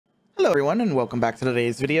Hello everyone and welcome back to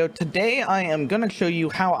today's video. Today I am going to show you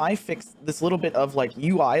how I fixed this little bit of like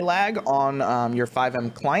UI lag on your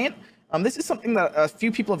FiveM client. This is something that a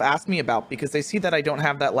few people have asked me about because they see that I don't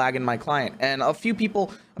have that lag in my client, and a few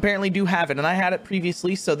people apparently do have it, and I had it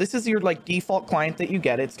previously. So this is your like default client that you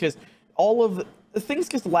get. It's because all of the things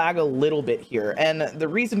just lag a little bit here, and the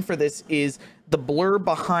reason for this is the blur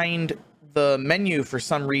behind the menu for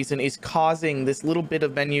some reason is causing this little bit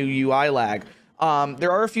of menu UI lag. There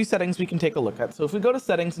are a few settings we can take a look at. So if we go to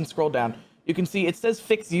settings and scroll down, you can see it says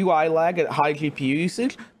fix UI lag at high GPU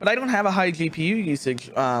usage, but I don't have a high GPU usage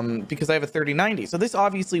because I have a 3090. So this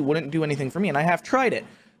obviously wouldn't do anything for me, and I have tried it.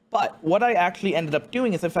 But what I actually ended up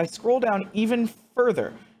doing is if I scroll down even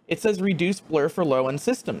further, it says reduce blur for low-end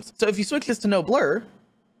systems. So if you switch this to no blur,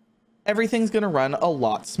 everything's going to run a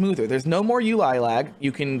lot smoother. There's no more UI lag.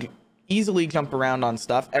 You can easily jump around on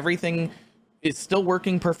stuff. Everything is still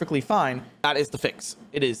working perfectly fine. That is the fix.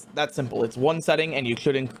 It is that simple. It's one setting, and you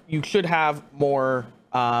should have more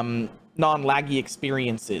non-laggy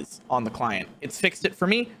experiences on the client. It's fixed it for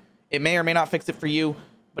me. It may or may not fix it for you,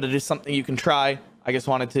 but it is something you can try. I just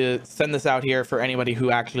wanted to send this out here for anybody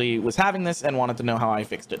who actually was having this and wanted to know how I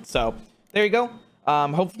fixed it. So there you go.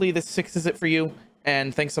 Hopefully this fixes it for you,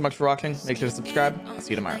 and thanks so much for watching. Make sure to subscribe. I'll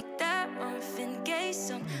see you tomorrow.